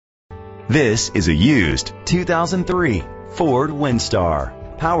This is a used 2003 Ford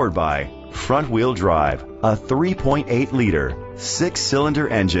Windstar, powered by front-wheel drive, a 3.8-liter, 6-cylinder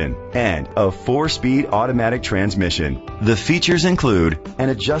engine, and a 4-speed automatic transmission. The features include an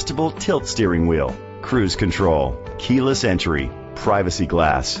adjustable tilt steering wheel, cruise control, keyless entry, privacy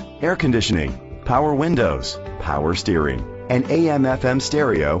glass, air conditioning, power windows, power steering, and AM/FM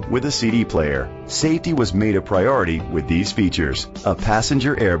stereo with a CD player. Safety was made a priority with these features: a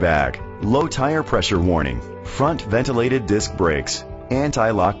passenger airbag, low tire pressure warning, front ventilated disc brakes,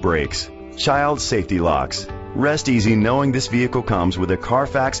 anti-lock brakes, child safety locks. Rest easy knowing this vehicle comes with a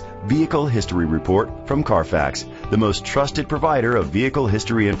Carfax Vehicle History Report from Carfax, the most trusted provider of vehicle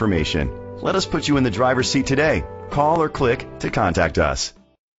history information. Let us put you in the driver's seat today. Call or click to contact us.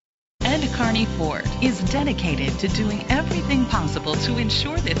 Carney Ford is dedicated to doing everything possible to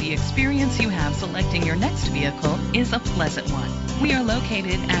ensure that the experience you have selecting your next vehicle is a pleasant one. We are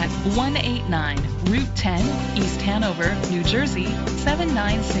located at 189 Route 10, East Hanover, New Jersey,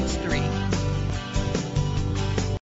 7963.